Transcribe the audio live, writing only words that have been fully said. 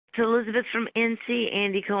Elizabeth from NC,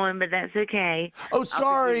 Andy Cohen, but that's okay. Oh,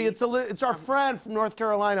 sorry, it's our friend from North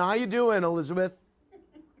Carolina. How you doing, Elizabeth?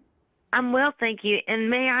 I'm well, thank you. And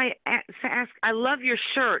may I ask, I love your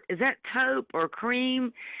shirt. Is that taupe or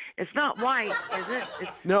cream? It's not white, is it?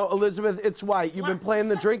 No, Elizabeth, it's white. You've been playing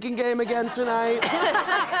the drinking game again tonight?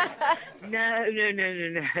 No.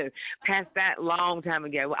 Past that long time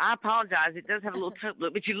ago. Well, I apologize. It does have a little taupe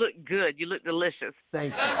look, but you look good. You look delicious.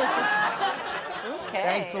 Thank you. Okay.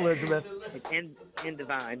 Thanks, Elizabeth. And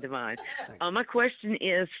divine. My question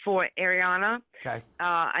is for Ariana. Okay.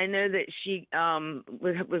 I know that she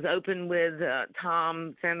was open with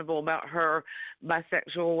Tom Sandoval about her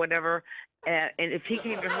bisexual, whatever. And if he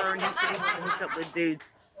came to her and he said he wanted to hook up with dudes,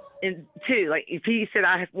 and too, like if he said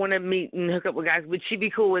I want to meet and hook up with guys, would she be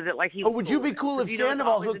cool with it? Like he? Oh, would you be cool if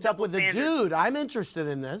Sandoval hooked up with a dude? I'm interested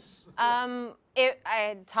in this.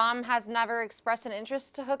 Tom has never expressed an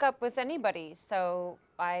interest to hook up with anybody, so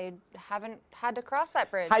I haven't had to cross that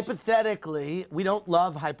bridge. Hypothetically, we don't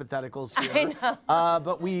love hypotheticals here. I know.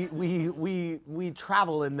 But we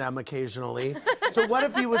travel in them occasionally. So what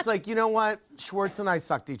if he was like, you know what, Schwartz and I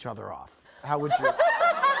sucked each other off? How would you?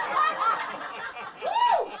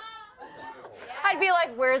 I'd be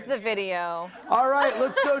like, where's the video? All right,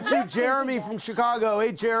 let's go to Jeremy from Chicago.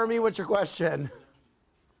 Hey, Jeremy, what's your question?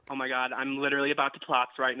 Oh my God, I'm literally about to plot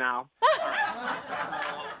right now.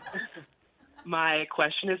 My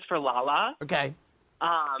question is for Lala. Okay.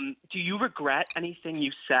 Do you regret anything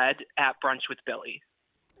you said at brunch with Billie?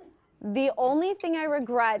 The only thing I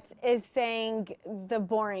regret is saying the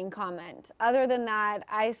boring comment. Other than that,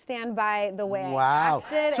 I stand by the way I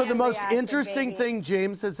acted. So the most reacted, interesting thing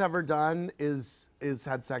James has ever done is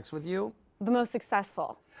had sex with you? The most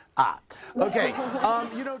successful. Ah, okay.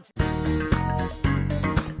 You know.